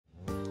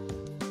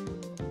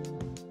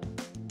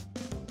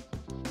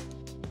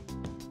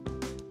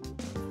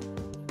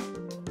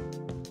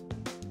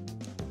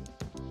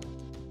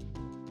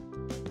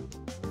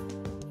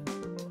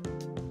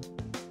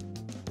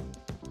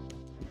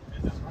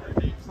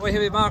We're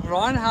here with Marc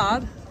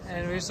Rheinard,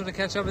 and we just want to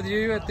catch up with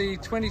you at the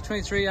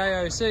 2023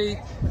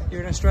 AOC.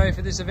 You're in Australia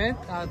for this event.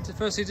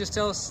 Firstly, just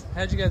tell us,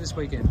 how'd you go this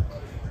weekend?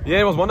 Yeah,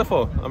 it was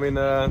wonderful. I mean,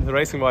 the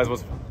racing-wise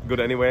was good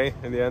anyway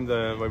in the end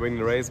by winning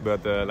the race,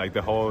 but like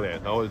the whole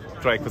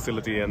track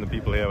facility and the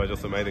people here were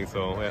just amazing.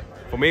 So yeah,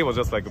 for me it was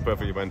just like a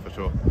perfect event for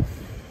sure.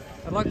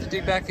 I'd like to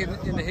dig back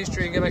in the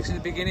history and go back to the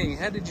beginning.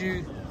 How did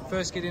you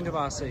first get into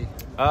RC?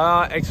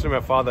 Actually, my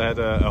father had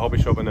a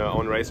hobby shop in our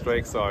own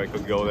racetrack, so I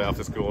could go there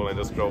after school and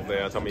just drove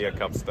there, Tamiya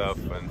Cup stuff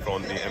and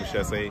front the M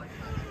chassis.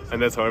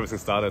 And that's how everything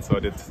started. So I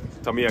did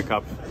Tamiya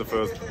Cup the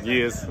first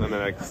years, and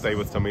then I stayed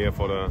with Tamiya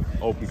for the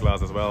open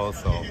class as well.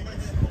 So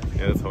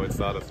yeah, that's how it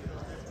started.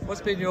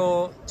 What's been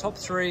your top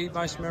 3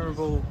 most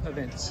memorable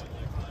events?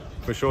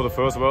 For sure the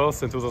first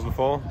Worlds in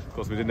 2004,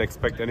 because we didn't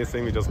expect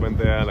anything. We just went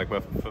there, like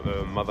my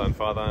mother and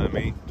father and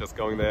me, just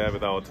going there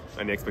without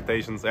any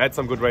expectations. I had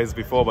some good races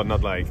before, but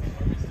not like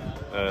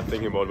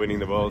thinking about winning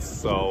the Worlds.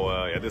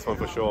 So yeah, this one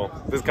for sure.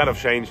 This kind of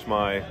changed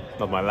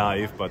not my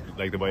life, but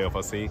like the way of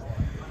RC.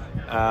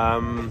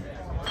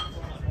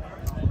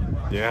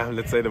 Yeah,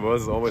 let's say the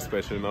Worlds is always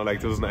special, you know,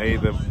 like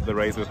 2008, the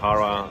race with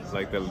Hara,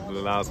 like the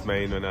last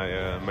main when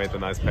I made the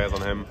nice pass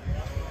on him,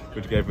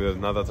 which gave me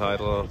another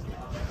title.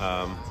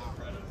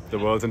 The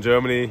Worlds in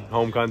Germany,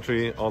 home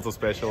country, also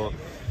special.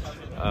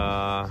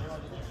 Yeah,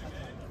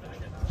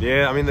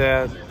 I mean,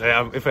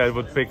 if I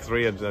would pick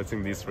 3, I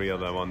think these 3 are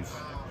the ones.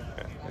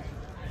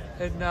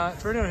 Yeah. And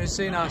for anyone who's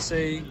seen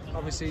RC,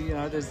 obviously, you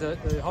know, there's the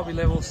hobby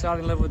level,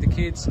 starting level with the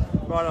kids,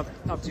 right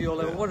up to your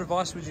level. What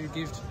advice would you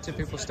give to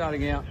people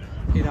starting out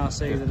in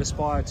RC that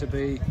aspire to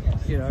be,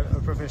 you know, a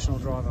professional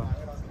driver?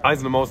 I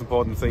think the most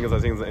important thing is, I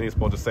think in any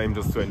sport the same,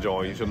 just to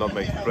enjoy. You should not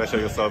make pressure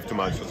yourself too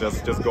much.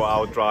 Just go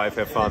out, drive,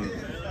 have fun,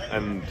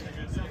 and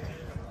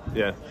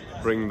yeah,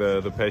 bring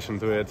the passion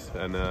to it.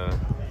 And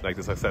like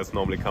the success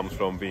normally comes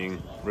from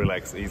being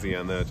relaxed, easy,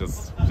 and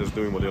just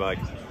doing what you like.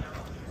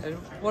 And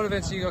what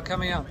events have you got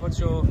coming up? What's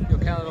your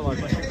calendar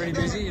like? Must be pretty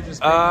busy. You've just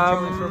been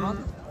traveling for a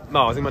month?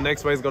 No, I think my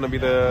next race is going to be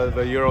the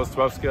Euros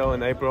 12 scale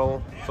in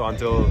April. So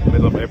until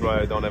middle of April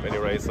I don't have any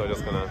race, so I'm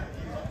just going to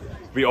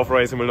be off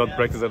racing, will not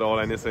practice at all,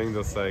 anything.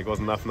 Just it was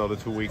enough now the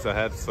 2 weeks I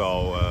had.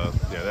 So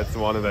yeah, that's the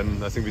one. And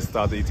then I think we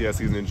start the ETS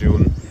season in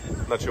June.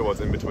 Not sure what's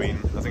in between.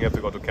 I think I have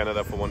to go to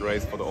Canada for one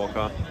race for the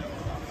Orca.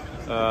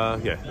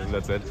 Yeah, and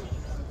that's it.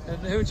 And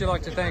who would you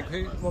like to thank?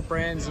 What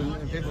brands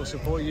and people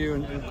support you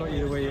and got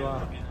you to where you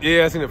are?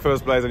 Yeah, I think in the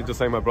first place I need to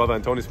thank my brother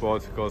and Tony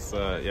Sport, because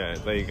yeah,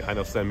 they kind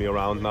of send me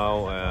around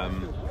now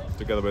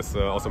together with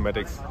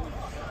Automatics.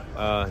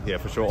 Yeah,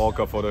 for sure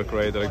Orca for the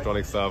great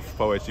electronic stuff,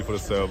 Power HD for the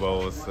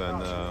servos,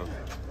 and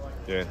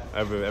yeah,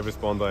 every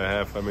sponsor I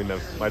have. I mean, I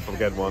might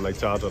forget one, like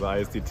Charger, the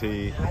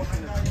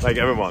ISDT, like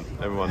everyone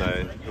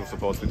who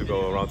supports me to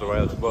go around the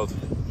world.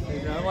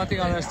 One thing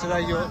I noticed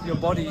today, your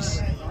bodies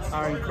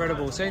are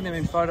incredible. Seeing them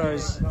in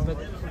photos, but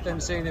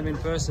then seeing them in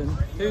person.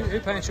 Who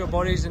paints your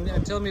bodies? And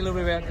tell me a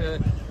little bit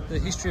about the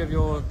history of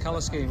your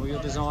color scheme or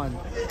your design.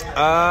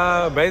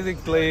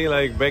 Basically,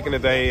 like back in the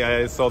day,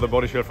 I saw the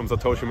body shield from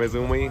Satoshi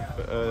Mizumi,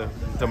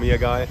 Tamiya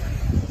guy.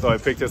 So I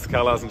picked his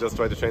colors and just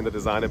tried to change the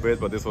design a bit,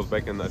 but this was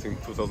back in, I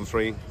think,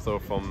 2003. So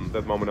from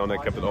that moment on, I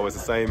kept it always the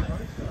same.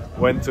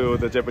 Went to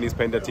the Japanese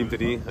painter Team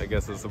TD, I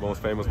guess is the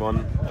most famous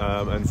one.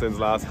 And since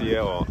last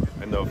year, or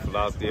end of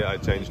last year, I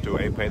changed to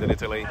A-Paint in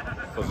Italy.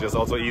 It was just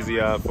also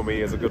easier for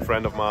me as a good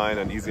friend of mine,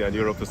 and easier in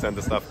Europe to send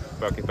the stuff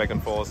back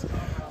and forth.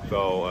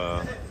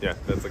 So yeah,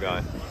 that's the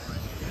guy.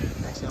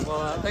 Excellent.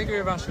 Well, thank you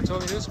very much for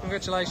talking to us.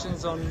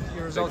 Congratulations on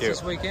your results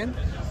this weekend,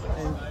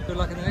 and good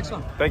luck in the next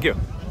one. Thank you.